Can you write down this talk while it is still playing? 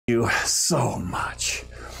You so much.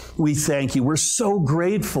 We thank you. We're so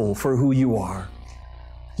grateful for who you are.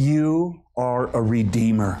 You are a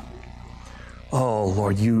redeemer. Oh,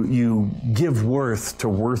 Lord, you give worth to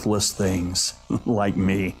worthless things like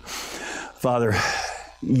me. Father,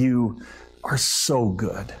 you are so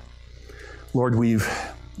good. Lord, we've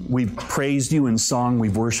praised you in song.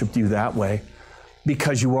 We've worshiped you that way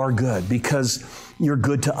because you are good, because you're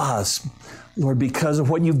good to us. Lord, because of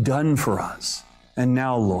what you've done for us. And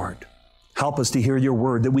now, Lord, help us to hear your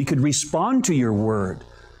word, that we could respond to your word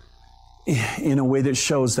in a way that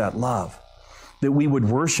shows that love, that we would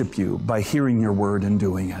worship you by hearing your word and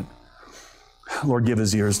doing it. Lord, give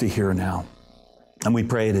us ears to hear now. And we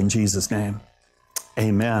pray it in Jesus' name.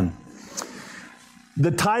 Amen.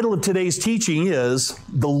 The title of today's teaching is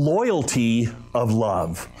The Loyalty of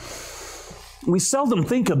Love. We seldom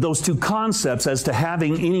think of those two concepts as to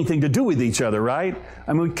having anything to do with each other, right?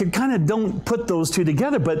 I mean, we kind of don't put those two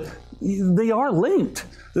together, but they are linked.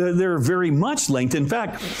 They're very much linked. In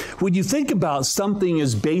fact, when you think about something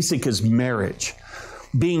as basic as marriage,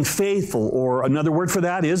 being faithful, or another word for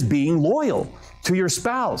that is being loyal to your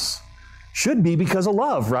spouse, should be because of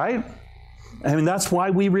love, right? I mean, that's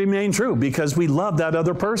why we remain true, because we love that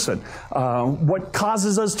other person. What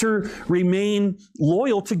causes us to remain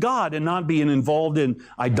loyal to God and not being involved in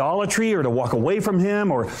idolatry or to walk away from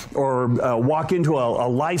Him or walk into a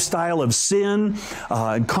lifestyle of sin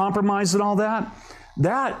and compromise and all that?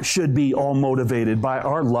 That should be all motivated by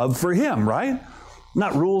our love for Him, right?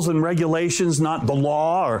 Not rules and regulations, not the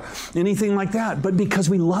law or anything like that, but because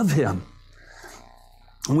we love Him.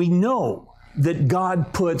 We know that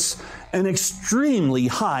God puts an extremely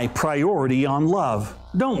high priority on love,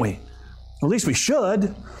 don't we? At least we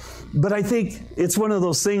should. But I think it's one of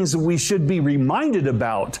those things that we should be reminded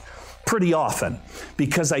about pretty often,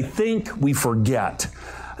 because I think we forget.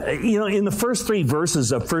 You know, in the first 3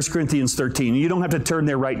 verses of 1 Corinthians 13, you don't have to turn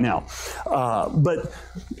there right now, but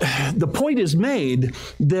the point is made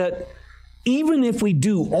that even if we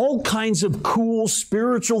do all kinds of cool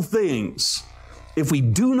spiritual things, if we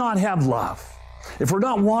do not have love, if we're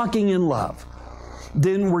not walking in love,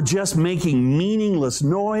 then we're just making meaningless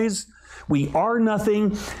noise. We are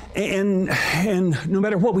nothing, and no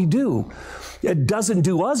matter what we do, it doesn't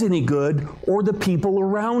do us any good or the people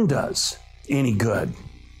around us any good.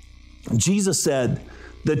 Jesus said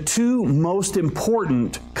the 2 most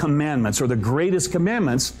important commandments, or the greatest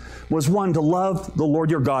commandments, was one, to love the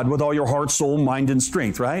Lord your God with all your heart, soul, mind, and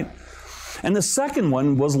strength, right? And the second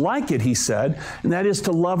one was like it, he said, and that is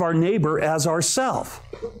to love our neighbor as ourself.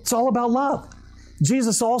 It's all about love.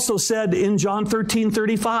 Jesus also said in John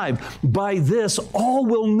 13:35, by this all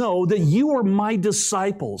will know that you are my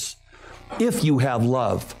disciples, if you have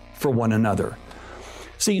love for one another.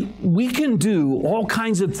 See, we can do all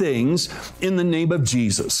kinds of things in the name of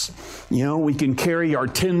Jesus. You know, we can carry our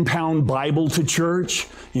 10-pound Bible to church.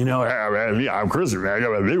 You know, yeah, I'm Christian, I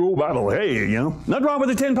got a big old Bible. Hey, you know, nothing wrong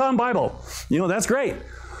with a 10-pound Bible. You know, that's great.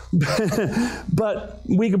 But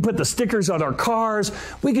we can put the stickers on our cars.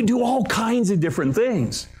 We can do all kinds of different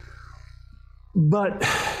things. But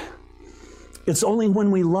it's only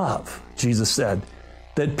when we love, Jesus said,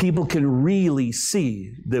 that people can really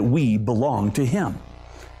see that we belong to Him.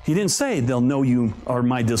 He didn't say they'll know you are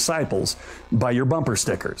my disciples by your bumper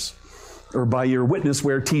stickers or by your witness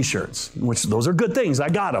wear t-shirts, which those are good things. I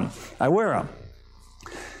got them. I wear them.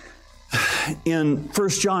 In 1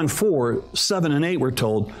 John 4:7-8, we're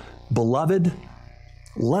told, beloved,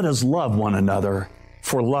 let us love one another,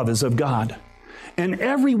 for love is of God. And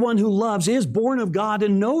everyone who loves is born of God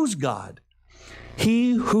and knows God.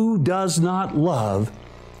 He who does not love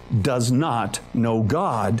does not know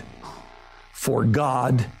God, for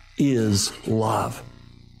God is love.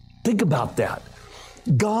 Think about that.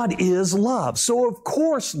 God is love. So of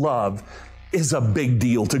course love is a big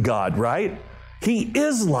deal to God, right? He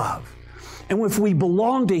is love. And if we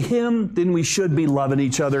belong to Him, then we should be loving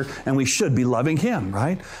each other and we should be loving Him,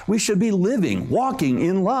 right? We should be living, walking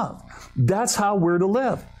in love. That's how we're to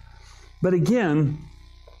live. But again,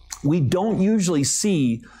 we don't usually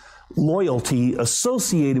see loyalty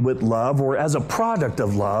associated with love or as a product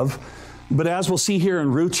of love. But as we'll see here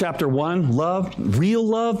in Ruth chapter 1, love, real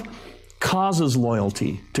love, causes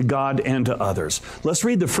loyalty to God and to others. Let's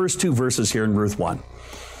read the first 2 verses here in Ruth 1.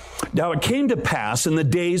 Now it came to pass in the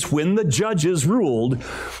days when the judges ruled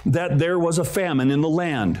that there was a famine in the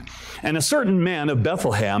land. And a certain man of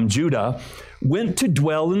Bethlehem, Judah, went to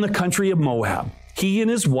dwell in the country of Moab, he and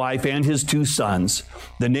his wife and his 2 sons.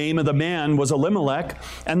 The name of the man was Elimelech,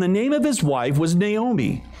 and the name of his wife was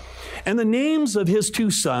Naomi. And the names of his 2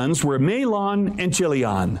 sons were Mahlon and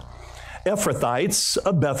Chilion, Ephrathites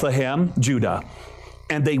of Bethlehem, Judah.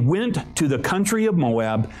 and they went to the country of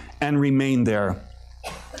Moab and remained there.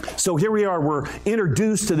 So here we are, we're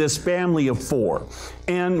introduced to this family of 4,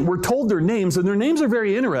 and we're told their names, and their names are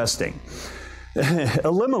very interesting.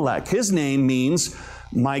 Elimelech, his name means,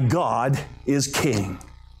 my God is king.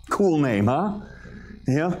 Cool name, huh?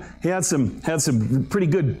 Yeah, he had some pretty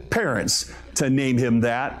good parents to name him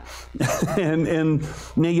that. and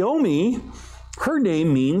Naomi, her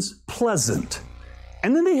name means pleasant.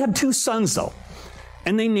 And then they had 2 sons, though.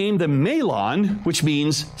 And they named them Mahlon, which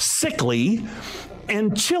means sickly,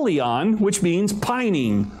 and Chilion, which means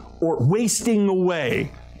pining or wasting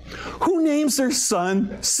away. Who names their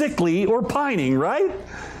son sickly or pining, right?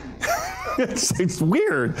 It's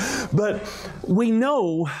weird. But we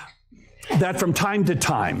know that from time to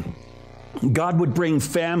time, God would bring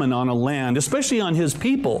famine on a land, especially on his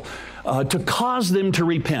people, to cause them to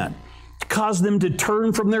repent, cause them to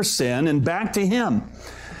turn from their sin and back to him.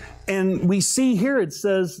 And we see here it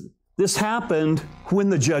says this happened when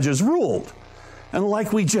the judges ruled. And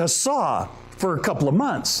like we just saw for a couple of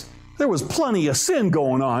months, there was plenty of sin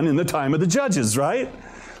going on in the time of the judges, right?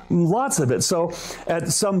 Lots of it. So at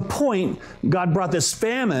some point, God brought this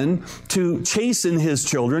famine to chasten his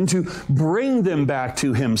children, to bring them back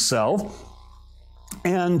to himself.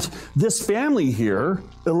 And this family here,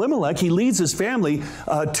 Elimelech, he leads his family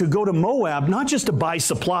to go to Moab, not just to buy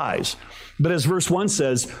supplies, but as verse 1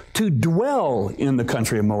 says, to dwell in the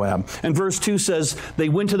country of Moab. And verse 2 says, they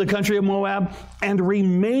went to the country of Moab and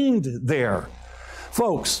remained there.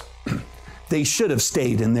 Folks, they should have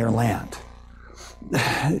stayed in their land.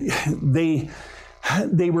 They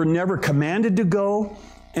were never commanded to go.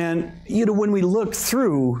 And, you know, when we look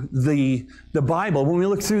through the Bible, when we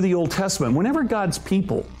look through the Old Testament, whenever God's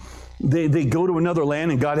people, they go to another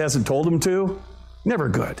land and God hasn't told them to, never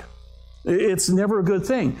good. It's never a good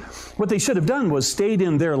thing. What they should have done was stayed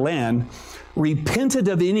in their land, repented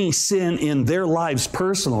of any sin in their lives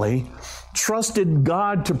personally, trusted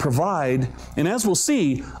God to provide, and as we'll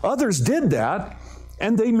see, others did that,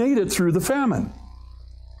 and they made it through the famine.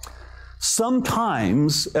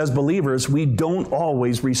 Sometimes, as believers, we don't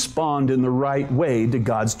always respond in the right way to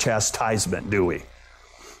God's chastisement, do we?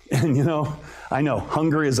 And you know, I know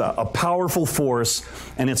hunger is a powerful force,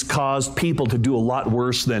 and it's caused people to do a lot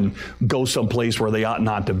worse than go someplace where they ought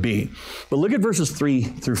not to be. But look at verses 3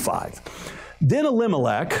 through 5. Then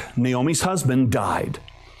Elimelech, Naomi's husband, died,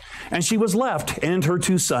 and she was left and her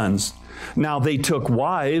 2 sons. Now they took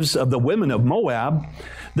wives of the women of Moab.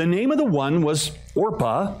 The name of the one was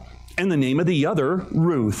Orpah, and the name of the other,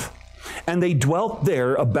 Ruth. And they dwelt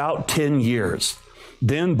there about 10 years.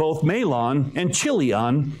 Then both Mahlon and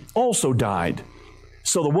Chilion also died.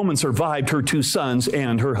 So the woman survived her 2 sons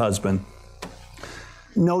and her husband.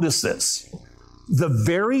 Notice this. The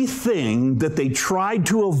very thing that they tried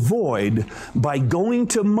to avoid by going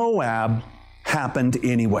to Moab happened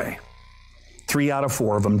anyway. 3 out of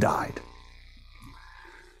 4 of them died.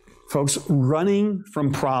 Folks, running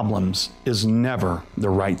from problems is never the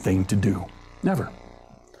right thing to do. Never.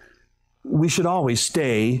 We should always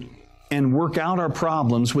stay and work out our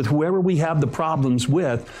problems with whoever we have the problems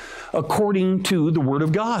with according to the Word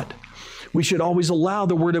of God. We should always allow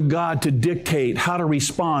the Word of God to dictate how to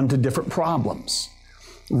respond to different problems.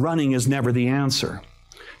 Running is never the answer.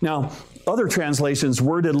 Now, other translations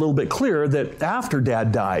word it a little bit clearer that after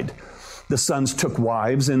Dad died, the sons took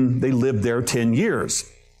wives and they lived there 10 years.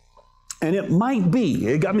 And it might be,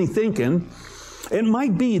 it got me thinking, it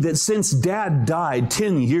might be that since Dad died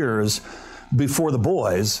 10 years before the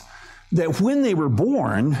boys, that when they were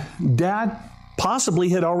born, Dad possibly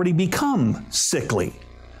had already become sickly.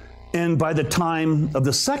 And by the time of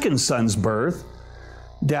the second son's birth,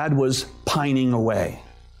 Dad was pining away,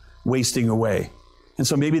 wasting away. And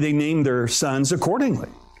so maybe they named their sons accordingly.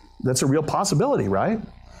 That's a real possibility, right?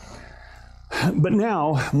 But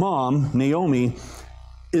now, Mom, Naomi,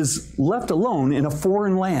 is left alone in a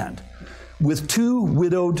foreign land with 2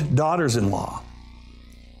 widowed daughters-in-law.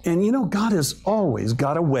 And you know, God has always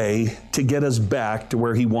got a way to get us back to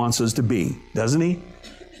where He wants us to be, doesn't He?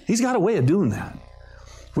 He's got a way of doing that,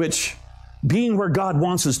 which, being where God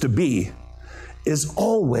wants us to be, is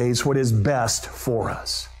always what is best for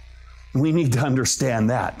us. We need to understand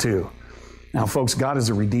that too. Now, folks, God is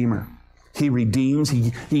a redeemer. He redeems.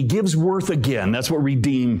 He gives worth again. That's what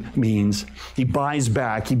redeem means. He buys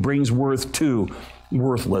back. He brings worth to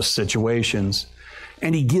worthless situations.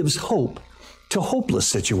 And He gives hope to hopeless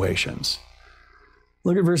situations.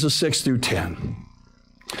 Look at verses 6 through 10.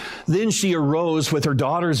 Then she arose with her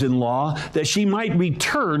daughters-in-law that she might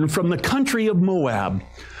return from the country of Moab.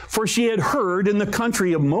 For she had heard in the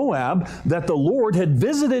country of Moab that the Lord had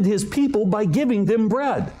visited His people by giving them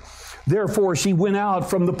bread. Therefore she went out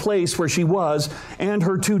from the place where she was, and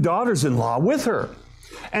her 2 daughters-in-law with her.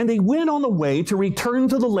 And they went on the way to return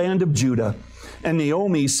to the land of Judah. And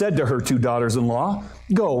Naomi said to her 2 daughters-in-law,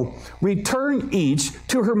 Go, return each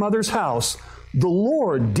to her mother's house. The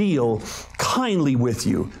Lord deal kindly with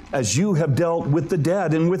you, as you have dealt with the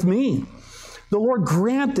dead and with me. The Lord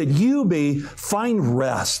grant that you may find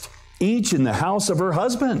rest, each in the house of her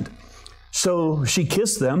husband. So she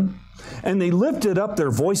kissed them, and they lifted up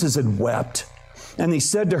their voices and wept. And they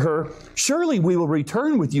said to her, Surely we will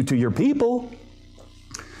return with you to your people.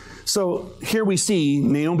 So here we see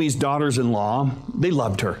Naomi's daughters-in-law, they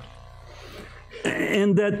loved her.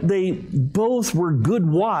 And that they both were good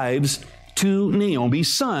wives to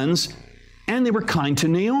Naomi's sons, and they were kind to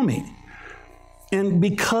Naomi. And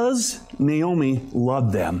because Naomi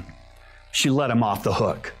loved them, she let them off the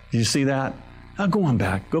hook. Did you see that? Now go on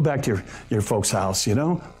back. Go back to your folks' house, you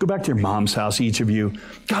know? Go back to your mom's house, each of you.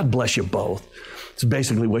 God bless you both. It's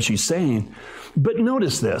basically what she's saying. But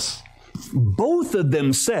notice this. Both of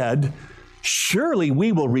them said, Surely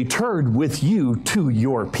we will return with you to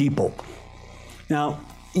your people. Now,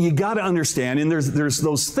 you got to understand, and there's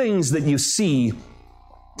those things that you see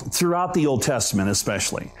throughout the Old Testament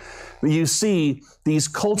especially. You see these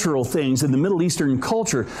cultural things in the Middle Eastern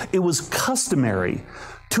culture. It was customary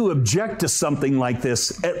to object to something like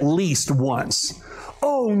this at least once.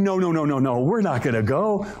 Oh, no, we're not going to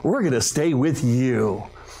go. We're going to stay with you.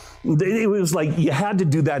 It was like you had to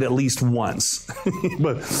do that at least once.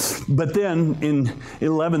 but then in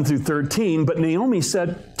 11 through 13, but Naomi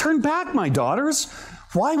said, Turn back, my daughters.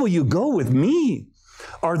 Why will you go with me?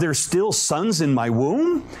 Are there still sons in my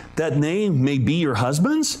womb, that they may be your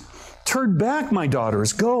husbands? Turn back, my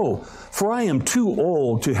daughters, go, for I am too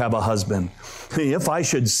old to have a husband. If I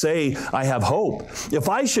should say I have hope, if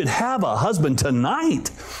I should have a husband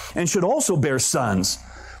tonight, and should also bear sons,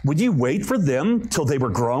 would you wait for them till they were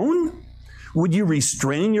grown? Would you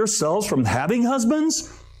restrain yourselves from having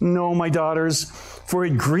husbands? No, my daughters, for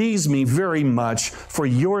it grieves me very much for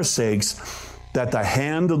your sakes that the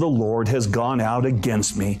hand of the Lord has gone out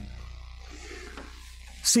against me.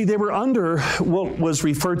 See, they were under what was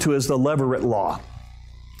referred to as the Levirate law.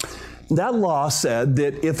 That law said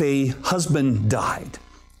that if a husband died,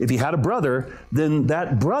 if he had a brother, then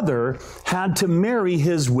that brother had to marry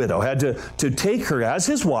his widow, had to take her as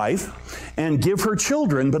his wife and give her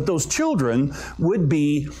children, but those children would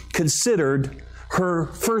be considered her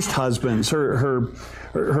first husband's,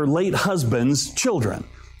 her late husband's children.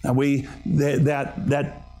 Now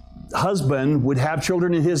that husband would have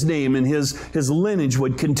children in his name, and his lineage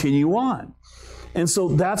would continue on. And so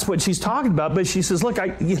that's what she's talking about. But she says, look, I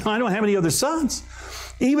don't have any other sons.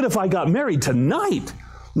 Even if I got married tonight,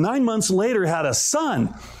 9 months later had a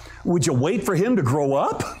son, would you wait for him to grow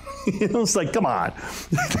up? It's like, come on.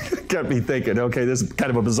 Got me thinking, okay, this is kind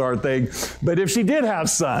of a bizarre thing. But if she did have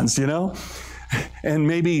sons, and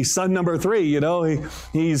maybe son number 3,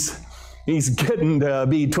 he's getting to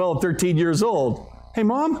be 12, 13 years old. Hey,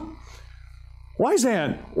 Mom, why is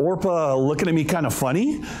Aunt Orpah looking at me kind of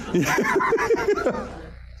funny?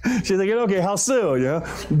 She's thinking, okay, how soon?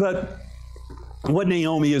 But what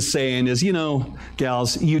Naomi is saying is,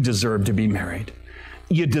 gals, you deserve to be married.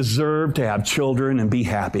 You deserve to have children and be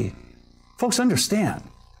happy. Folks, understand,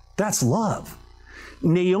 that's love.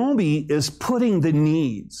 Naomi is putting the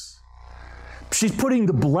needs, she's putting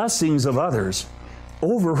the blessings of others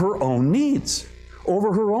over her own needs,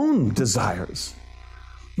 over her own desires.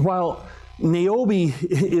 While Naomi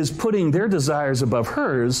is putting their desires above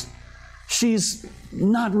hers, she's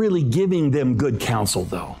not really giving them good counsel,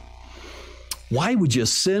 though. Why would you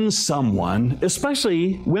send someone,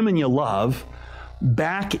 especially women you love,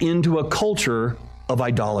 back into a culture of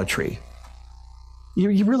idolatry?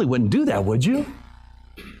 You really wouldn't do that, would you?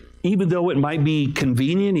 Even though it might be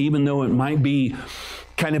convenient, even though it might be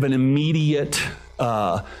kind of an immediate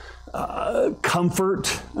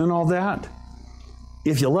comfort and all that.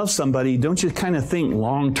 If you love somebody, don't you kind of think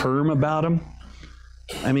long-term about them?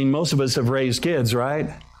 I mean, most of us have raised kids, right?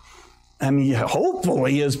 I mean,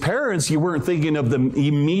 hopefully as parents, you weren't thinking of the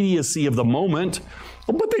immediacy of the moment.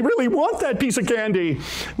 But they really want that piece of candy.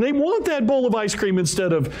 They want that bowl of ice cream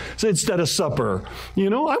instead of supper. I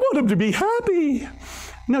want them to be happy.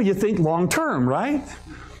 No, you think long-term, right?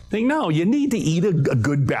 Think, no, you need to eat a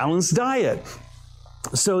good balanced diet.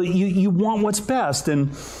 So you want what's best.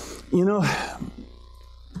 And,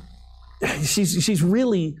 she's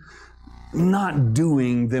really not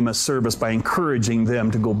doing them a service by encouraging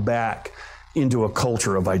them to go back into a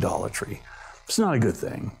culture of idolatry. It's not a good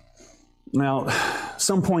thing. Now,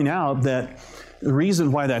 some point out that The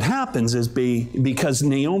reason why that happens is because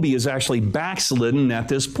Naomi is actually backslidden at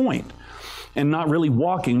this point and not really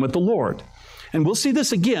walking with the Lord. And we'll see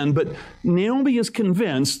this again, but Naomi is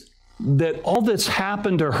convinced that all that's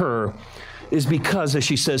happened to her is because, as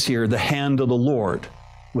she says here, the hand of the Lord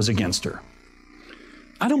was against her.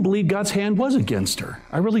 I don't believe God's hand was against her.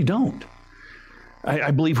 I really don't.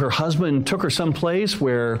 I believe her husband took her someplace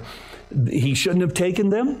where he shouldn't have taken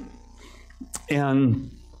them.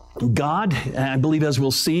 And God, I believe as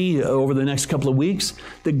we'll see over the next couple of weeks,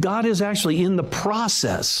 that God is actually in the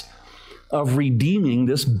process of redeeming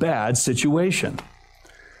this bad situation.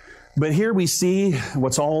 But here we see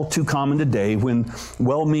what's all too common today. When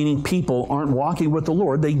well-meaning people aren't walking with the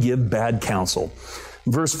Lord, they give bad counsel.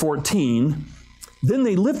 Verse 14, then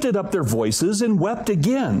they lifted up their voices and wept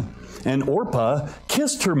again. And Orpah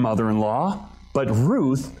kissed her mother-in-law, but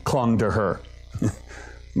Ruth clung to her.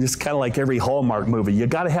 It's kind of like every Hallmark movie. You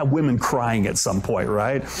got to have women crying at some point,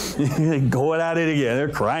 right? Going at it again. They're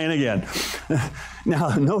crying again.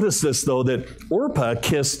 Now, notice this, though, that Orpah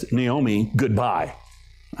kissed Naomi goodbye.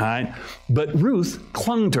 All right? But Ruth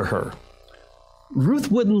clung to her. Ruth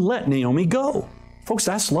wouldn't let Naomi go. Folks,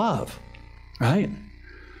 that's love, right?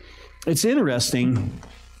 It's interesting,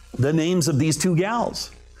 the names of these two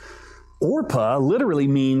gals. Orpah literally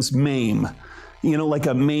means maim. You know, like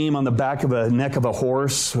a maim on the back of a neck of a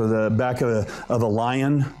horse or the back of a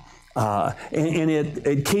lion. And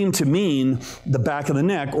it came to mean the back of the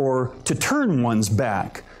neck, or to turn one's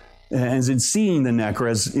back, as in seeing the neck, or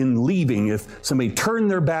as in leaving, if somebody turned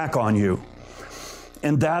their back on you.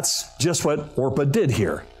 And that's just what Orpah did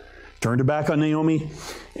here. Turned her back on Naomi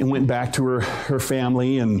and went back to her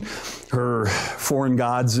family and her foreign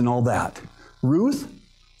gods and all that. Ruth,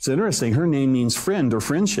 it's interesting, her name means friend or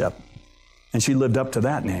friendship. And she lived up to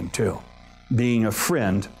that name too, being a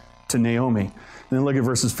friend to Naomi. And then look at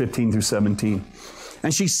verses 15 through 17.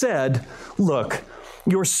 And she said, look,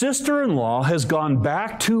 your sister-in-law has gone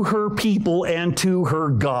back to her people and to her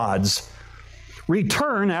gods.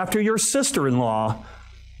 Return after your sister-in-law.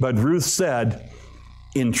 But Ruth said,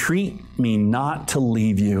 entreat me not to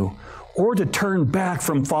leave you or to turn back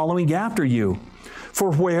from following after you.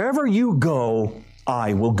 For wherever you go,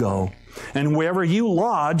 I will go. And wherever you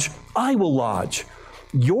lodge, I will lodge.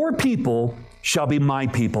 Your people shall be my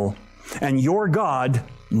people, and your God,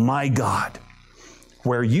 my God.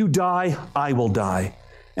 Where you die, I will die,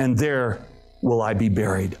 and there will I be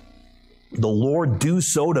buried. The Lord do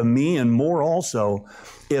so to me, and more also,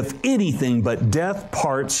 if anything but death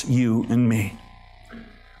parts you and me.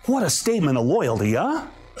 What a statement of loyalty, huh?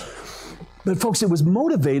 But folks, it was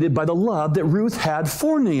motivated by the love that Ruth had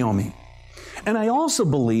for Naomi. And I also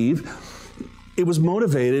believe it was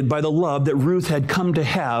motivated by the love that Ruth had come to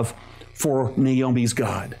have for Naomi's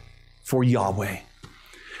God, for Yahweh.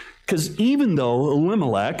 Because even though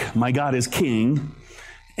Elimelech, my God is king,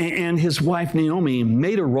 and his wife Naomi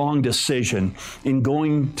made a wrong decision in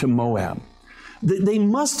going to Moab, they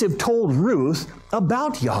must have told Ruth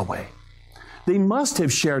about Yahweh. They must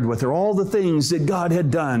have shared with her all the things that God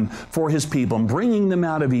had done for his people, and bringing them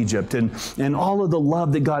out of Egypt, and all of the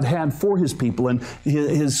love that God had for his people, and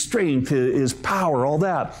his strength, his power, all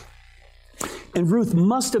that. And Ruth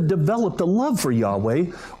must have developed a love for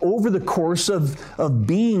Yahweh over the course of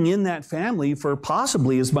being in that family for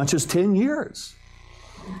possibly as much as 10 years.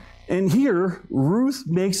 And here, Ruth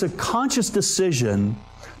makes a conscious decision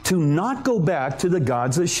to not go back to the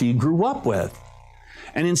gods that she grew up with.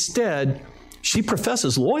 And instead, she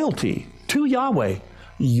professes loyalty to Yahweh.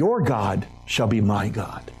 Your God shall be my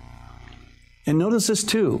God. And notice this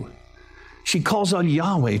too. She calls on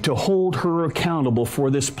Yahweh to hold her accountable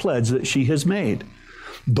for this pledge that she has made.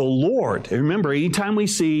 The Lord, and remember, anytime we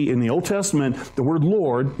see in the Old Testament the word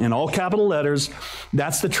Lord in all capital letters,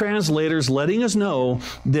 that's the translators letting us know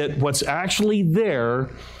that what's actually there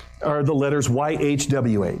are the letters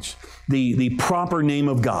YHWH, the proper name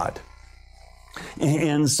of God.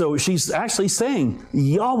 And so she's actually saying,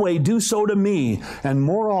 Yahweh, do so to me, and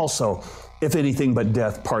more also, if anything but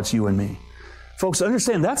death parts you and me. Folks,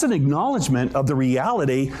 understand, that's an acknowledgement of the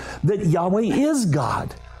reality that Yahweh is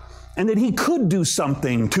God, and that he could do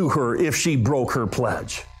something to her if she broke her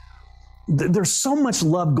pledge. There's so much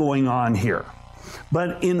love going on here.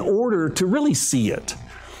 But in order to really see it,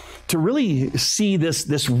 to really see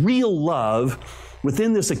this real love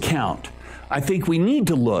within this account, I think we need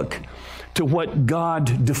to look to what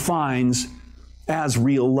God defines as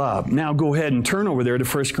real love. Now go ahead and turn over there to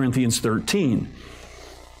 1 Corinthians 13.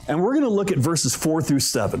 And we're going to look at verses 4 through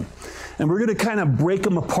 7. And we're going to kind of break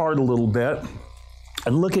them apart a little bit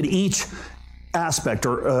and look at each aspect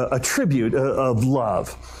or attribute of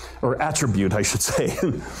love, or attribute, I should say.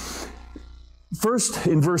 First,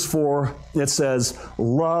 in verse 4, it says,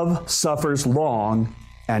 love suffers long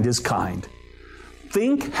and is kind.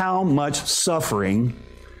 Think how much suffering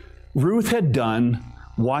Ruth had done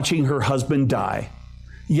watching her husband die.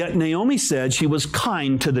 Yet Naomi said she was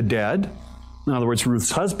kind to the dead, in other words,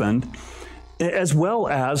 Ruth's husband, as well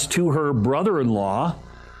as to her brother-in-law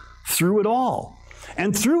through it all.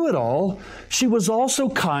 And through it all, she was also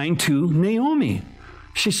kind to Naomi.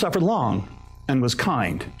 She suffered long and was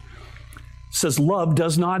kind. It says love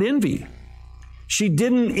does not envy. She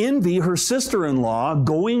didn't envy her sister-in-law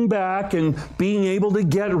going back and being able to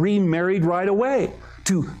get remarried right away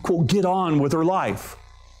to, quote, get on with her life.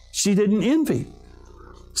 She didn't envy.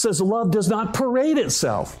 It says love does not parade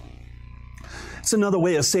itself. It's another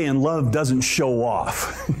way of saying love doesn't show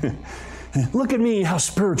off. Look at me, how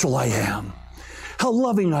spiritual I am, how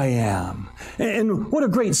loving I am, and what a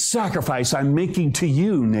great sacrifice I'm making to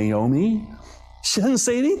you, Naomi. She doesn't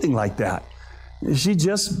say anything like that. She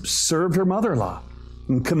just served her mother-in-law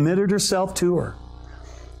and committed herself to her.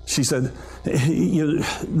 She said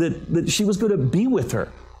that she was going to be with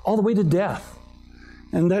her all the way to death.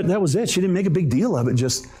 And that was it. She didn't make a big deal of it.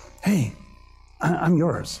 Just, hey, I'm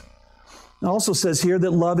yours. It also says here that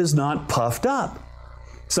love is not puffed up.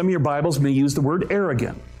 Some of your Bibles may use the word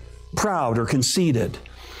arrogant, proud, or conceited.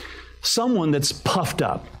 Someone that's puffed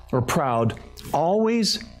up or proud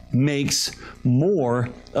always makes more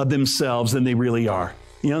of themselves than they really are.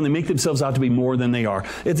 You know, they make themselves out to be more than they are.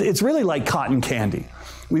 It's really like cotton candy.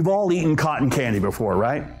 We've all eaten cotton candy before,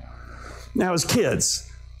 right? Now, as kids,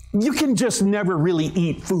 you can just never really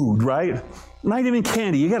eat food, right? Not even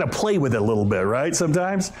candy. You got to play with it a little bit, right,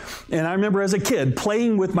 sometimes? And I remember as a kid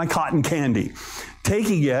playing with my cotton candy,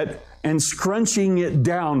 taking it and scrunching it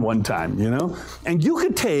down one time, you know? And you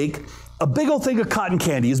could take a big old thing of cotton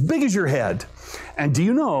candy as big as your head. And do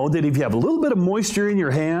you know that if you have a little bit of moisture in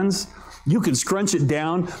your hands, you can scrunch it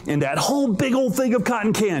down, and that whole big old thing of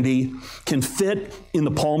cotton candy can fit in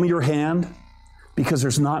the palm of your hand because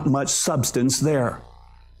there's not much substance there.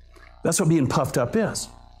 That's what being puffed up is.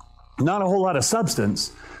 Not a whole lot of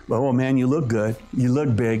substance, but oh man, you look good, you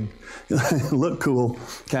look big, you look cool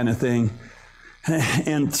kind of thing.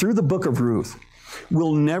 And through the book of Ruth,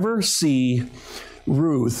 we'll never see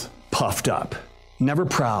Ruth puffed up, never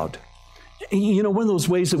proud. You know, one of those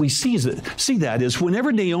ways that we see that is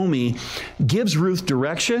whenever Naomi gives Ruth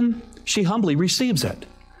direction, she humbly receives it.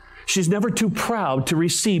 She's never too proud to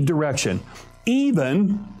receive direction,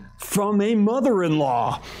 even from a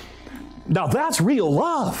mother-in-law. Now that's real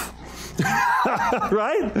love,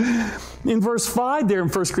 right? In verse 5 there in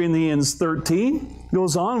 1 Corinthians 13,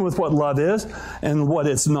 goes on with what love is and what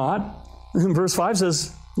it's not. And verse 5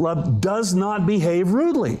 says, love does not behave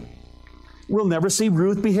rudely. We'll never see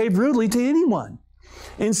Ruth behave rudely to anyone.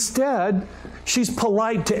 Instead, she's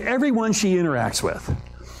polite to everyone she interacts with.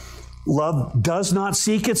 Love does not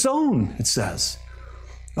seek its own, it says.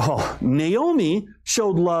 Oh, Naomi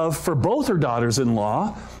showed love for both her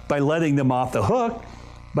daughters-in-law by letting them off the hook,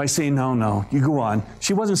 by saying, no, you go on.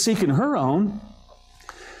 She wasn't seeking her own,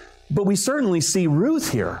 but we certainly see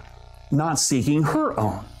Ruth here not seeking her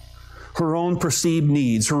own perceived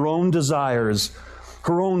needs, her own desires,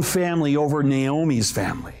 her own family over Naomi's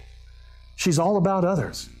family. She's all about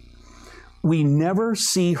others. We never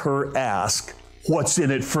see her ask, what's in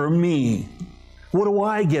it for me? What do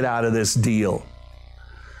I get out of this deal?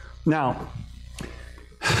 Now,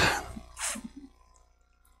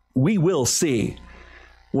 we will see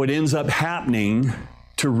what ends up happening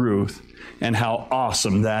to Ruth and how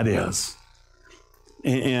awesome that is.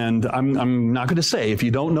 And I'm not going to say, if you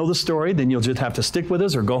don't know the story, then you'll just have to stick with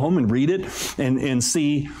us or go home and read it and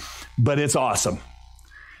see, but it's awesome.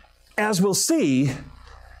 As we'll see,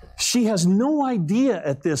 she has no idea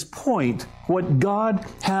at this point what God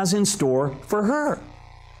has in store for her.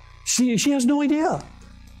 She has no idea.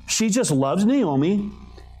 She just loves Naomi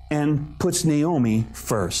and puts Naomi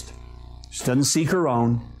first. She doesn't seek her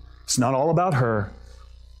own. It's not all about her.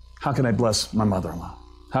 How can I bless my mother-in-law?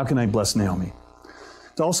 How can I bless Naomi?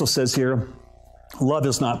 It also says here, love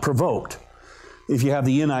is not provoked. If you have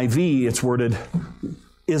the NIV, it's worded,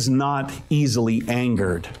 is not easily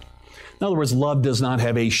angered. In other words, love does not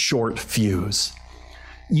have a short fuse.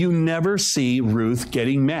 You never see Ruth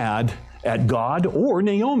getting mad at God or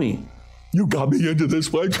Naomi. You got me into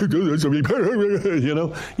this. Why could you do this? You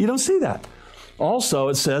know, you don't see that. Also,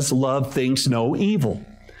 it says love thinks no evil.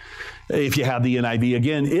 If you have the NIV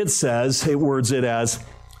again, it words it as,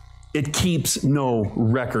 it keeps no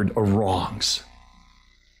record of wrongs.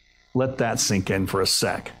 Let that sink in for a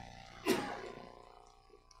sec.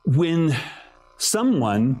 When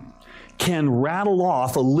someone can rattle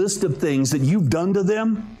off a list of things that you've done to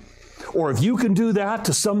them or if you can do that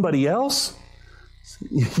to somebody else,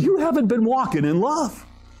 you haven't been walking in love.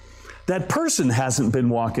 That person hasn't been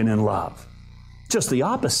walking in love. Just the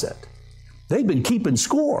opposite. They've been keeping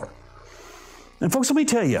score. And folks, let me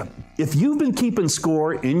tell you, if you've been keeping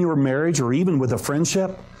score in your marriage or even with a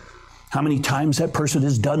friendship, how many times that person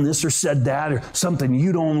has done this or said that or something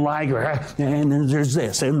you don't like, and there's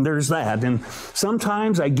this and there's that. And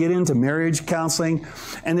sometimes I get into marriage counseling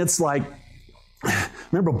and it's like,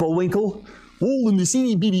 remember Bullwinkle? Oh, in this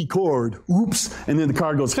itty bitty cord. Oops. And then the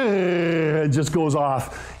card goes, hey, it just goes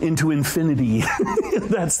off into infinity.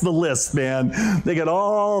 That's the list, man. They got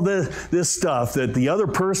all this stuff that the other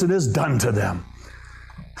person has done to them.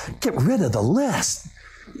 Get rid of the list.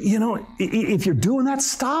 You know, if you're doing that,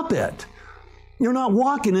 stop it. You're not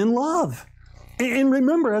walking in love. And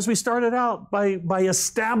remember, as we started out, by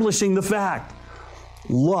establishing the fact,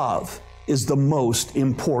 love is the most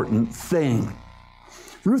important thing.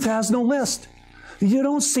 Ruth has no list. You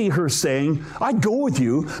don't see her saying, I'd go with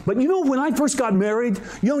you, but you know, when I first got married,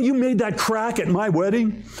 you know, you made that crack at my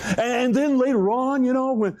wedding. And then later on, you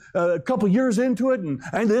know, when, a couple years into it,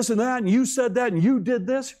 and this and that, and you said that, and you did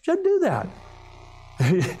this. She doesn't do that.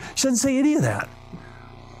 She doesn't say any of that.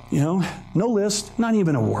 You know, no list, not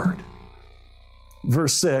even a word.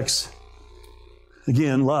 Verse 6,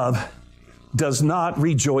 again, love does not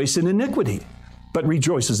rejoice in iniquity, but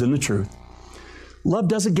rejoices in the truth. Love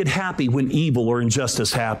doesn't get happy when evil or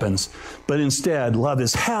injustice happens, but instead, love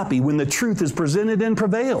is happy when the truth is presented and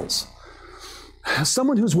prevails.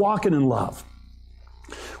 Someone who's walking in love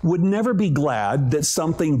would never be glad that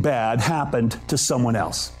something bad happened to someone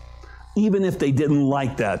else, even if they didn't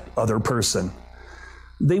like that other person.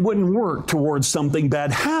 They wouldn't work towards something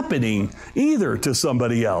bad happening either to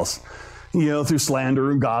somebody else, you know, through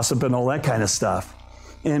slander and gossip and all that kind of stuff.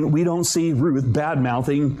 And we don't see Ruth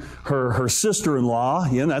bad-mouthing her sister-in-law.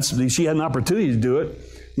 You know, she had an opportunity to do it.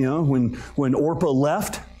 You know, when Orpah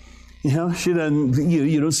left, you know, she doesn't.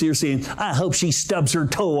 You don't see her saying, "I hope she stubs her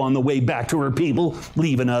toe on the way back to her people,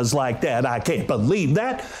 leaving us like that. I can't believe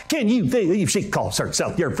that. Can you think she calls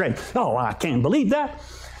herself your friend? Oh, I can't believe that."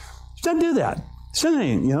 She doesn't do that. She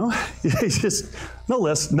doesn't, you know, it's just no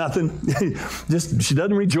list, nothing. Just she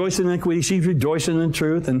doesn't rejoice in iniquity. She's rejoicing in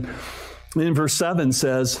truth. And then verse 7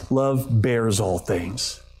 says, love bears all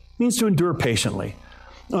things. It means to endure patiently.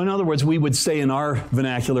 In other words, we would say in our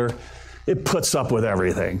vernacular, it puts up with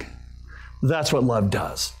everything. That's what love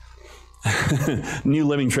does. New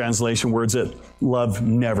Living Translation words it, love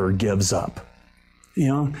never gives up. You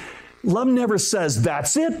know, love never says,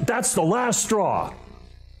 that's it, that's the last straw.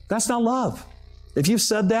 That's not love. If you've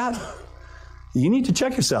said that, you need to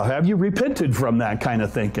check yourself. Have you repented from that kind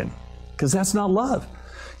of thinking? Because that's not love.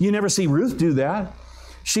 You never see Ruth do that.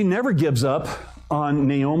 She never gives up on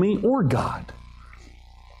Naomi or God.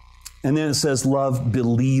 And then it says, love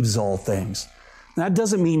believes all things. That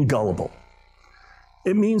doesn't mean gullible.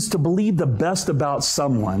 It means to believe the best about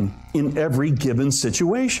someone in every given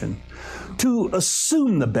situation. To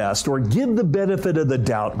assume the best or give the benefit of the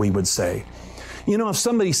doubt, we would say. You know, if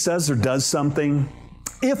somebody says or does something,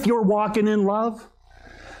 if you're walking in love,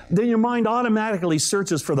 then your mind automatically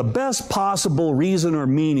searches for the best possible reason or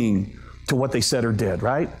meaning to what they said or did,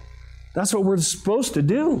 right? That's what we're supposed to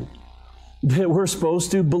do. That we're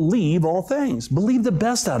supposed to believe all things. Believe the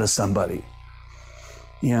best out of somebody.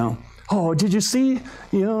 You know, oh, did you see,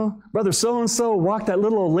 you know, brother so-and-so walked that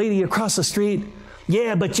little old lady across the street?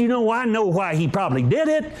 Yeah, but you know, I know why he probably did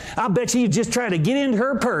it. I bet he was just trying to get into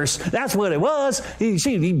her purse. That's what it was.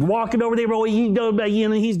 He walking over there, boy, you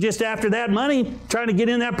know, he's just after that money, trying to get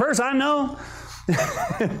in that purse. I know.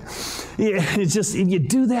 Yeah, it's just, if you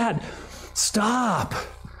do that, stop.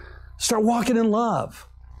 Start walking in love.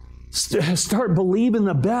 Start believing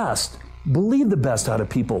the best. Believe the best out of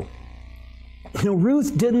people. You know,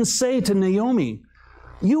 Ruth didn't say to Naomi,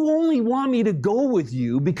 you only want me to go with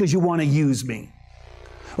you because you want to use me.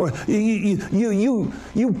 Or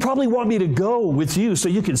you probably want me to go with you so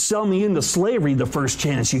you can sell me into slavery the first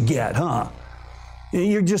chance you get, huh?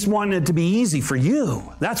 You're just wanting it to be easy for you.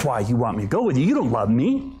 That's why you want me to go with you. You don't love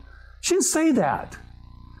me. She didn't say that.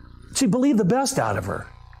 She believed the best out of her.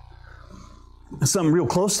 Something real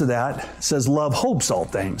close to that says love hopes all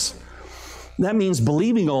things. That means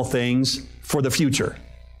believing all things for the future.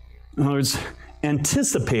 In other words,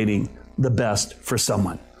 anticipating the best for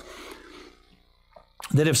someone.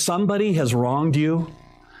 That if somebody has wronged you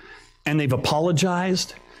and they've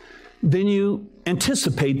apologized, then you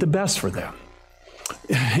anticipate the best for them.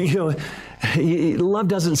 You know, love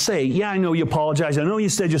doesn't say, yeah, I know you apologized. I know you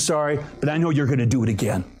said you're sorry, but I know you're going to do it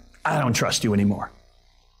again. I don't trust you anymore.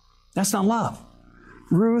 That's not love.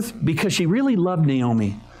 Ruth, because she really loved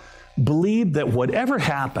Naomi, believed that whatever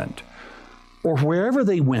happened, or wherever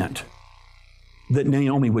they went, that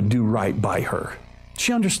Naomi would do right by her.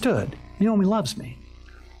 She understood, Naomi loves me.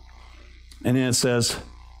 And then it says,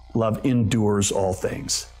 love endures all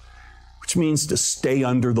things, which means to stay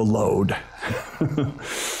under the load.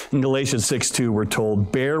 In Galatians 6:2, we're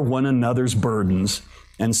told, bear one another's burdens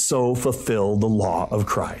and so fulfill the law of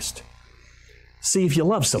Christ. See, if you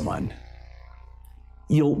love someone,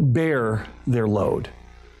 you'll bear their load.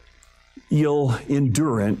 You'll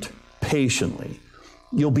endure it patiently.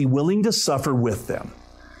 You'll be willing to suffer with them.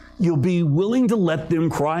 You'll be willing to let them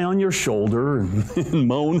cry on your shoulder and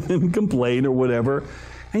moan and complain or whatever,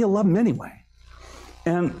 and you'll love them anyway.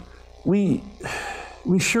 And we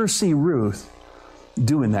sure see Ruth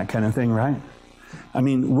doing that kind of thing, right? I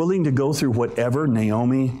mean, willing to go through whatever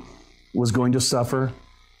Naomi was going to suffer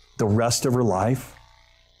the rest of her life.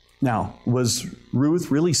 Now, was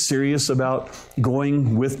Ruth really serious about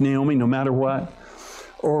going with Naomi no matter what?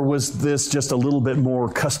 Or was this just a little bit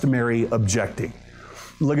more customary objecting?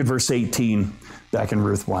 Look at verse 18 back in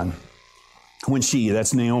Ruth 1. When she,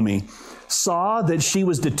 that's Naomi, saw that she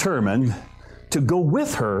was determined to go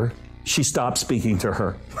with her, she stopped speaking to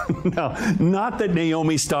her. Now, not that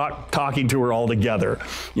Naomi stopped talking to her altogether.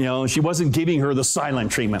 You know, she wasn't giving her the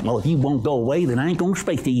silent treatment. Well, if you won't go away, then I ain't going to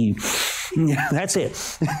speak to you. Yeah, that's it.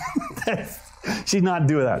 She's not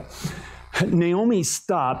doing that. Naomi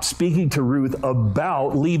stopped speaking to Ruth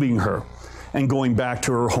about leaving her and going back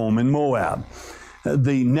to her home in Moab.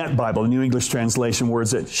 The Net Bible, the New English Translation,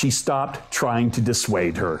 words it, she stopped trying to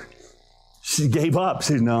dissuade her. She gave up.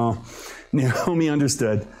 She said, no. Naomi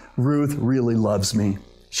understood. Ruth really loves me.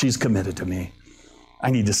 She's committed to me.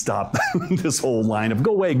 I need to stop this whole line of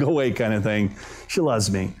go away kind of thing. She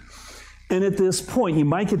loves me. And at this point, you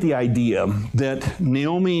might get the idea that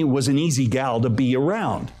Naomi was an easy gal to be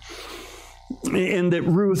around, and that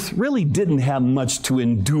Ruth really didn't have much to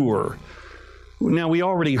endure. Now, we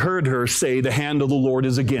already heard her say, the hand of the Lord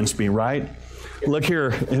is against me, right? Look here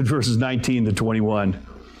in verses 19 to 21.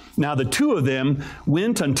 Now the two of them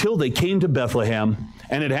went until they came to Bethlehem.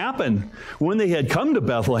 And it happened when they had come to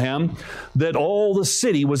Bethlehem that all the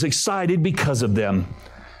city was excited because of them.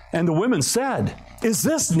 And the women said, is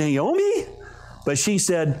this Naomi? But she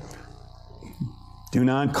said, do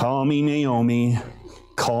not call me Naomi,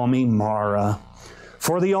 call me Mara.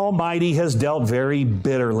 For the Almighty has dealt very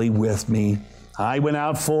bitterly with me. I went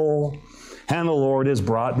out full, and the Lord has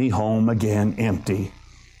brought me home again empty.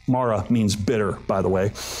 Mara means bitter, by the way.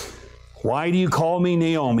 Why do you call me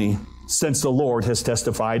Naomi, since the Lord has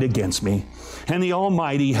testified against me, and the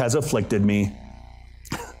Almighty has afflicted me?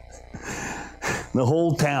 The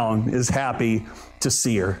whole town is happy to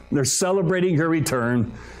see her. They're celebrating her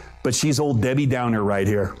return, but she's old Debbie Downer right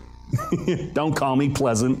here. Don't call me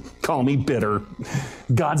pleasant, call me bitter.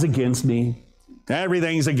 God's against me.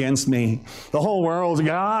 Everything's against me. The whole world's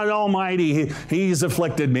God Almighty, He's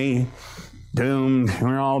afflicted me. Doomed,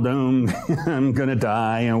 we're all doomed. I'm going to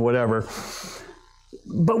die and whatever.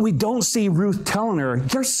 But we don't see Ruth telling her,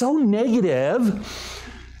 you're so negative.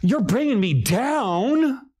 You're bringing me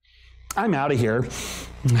down. I'm out of here.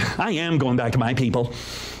 I am going back to my people.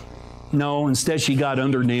 No, instead she got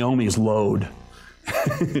under Naomi's load.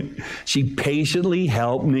 She patiently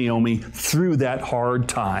helped Naomi through that hard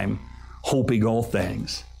time, hoping all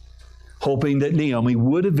things. Hoping that Naomi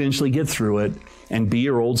would eventually get through it and be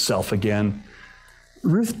her old self again.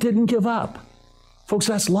 Ruth didn't give up. Folks,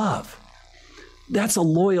 that's love. That's a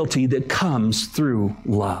loyalty that comes through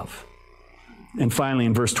love. And finally,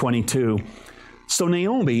 in verse 22, so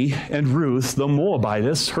Naomi and Ruth, the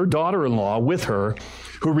Moabitess, her daughter-in-law with her,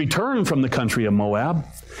 who returned from the country of Moab,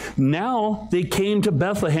 now they came to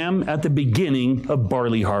Bethlehem at the beginning of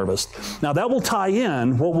barley harvest. Now that will tie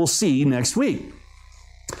in what we'll see next week.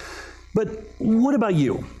 But what about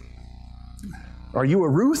you? Are you a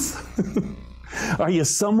Ruth? Are you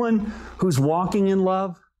someone who's walking in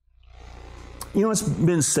love? You know, it's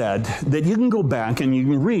been said that you can go back and you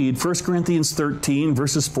can read 1 Corinthians 13,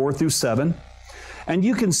 verses 4 through 7, and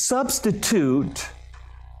you can substitute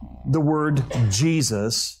the word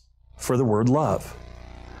Jesus for the word love.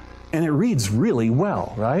 And it reads really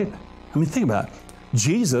well, right? I mean, think about it.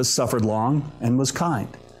 Jesus suffered long and was kind.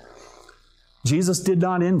 Jesus did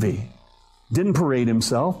not envy, didn't parade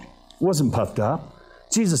himself, wasn't puffed up.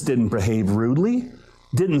 Jesus didn't behave rudely,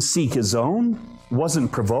 didn't seek his own,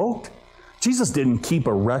 wasn't provoked. Jesus didn't keep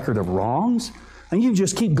a record of wrongs. And you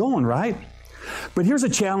just keep going, right? But here's a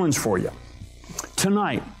challenge for you.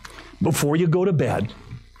 Tonight, before you go to bed,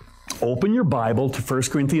 open your Bible to 1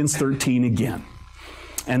 Corinthians 13 again.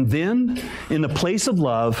 And then, in the place of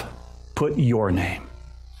love, put your name.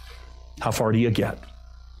 How far do you get?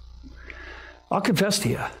 I'll confess to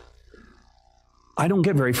you, I don't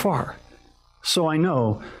get very far. So I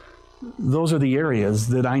know those are the areas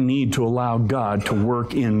that I need to allow God to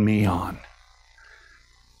work in me on.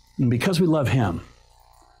 And because we love him,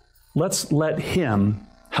 let's let him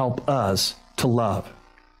help us to love.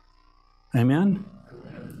 Amen?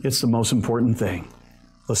 It's the most important thing.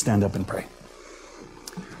 Let's stand up and pray.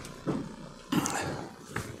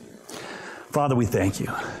 Father, we thank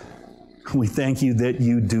you. We thank you that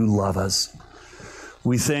you do love us.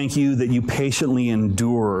 We thank you that you patiently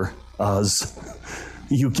endure us.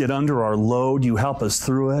 You get under our load. You help us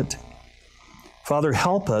through it. Father,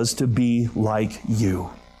 help us to be like you.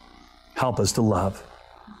 Help us to love.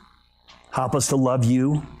 Help us to love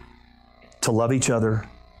you, to love each other,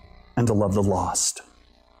 and to love the lost.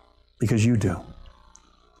 Because you do.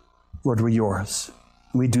 Lord, we're yours.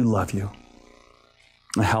 We do love you.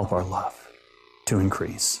 And help our love to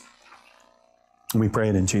increase. And we pray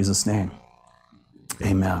it in Jesus' name.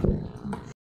 Amen.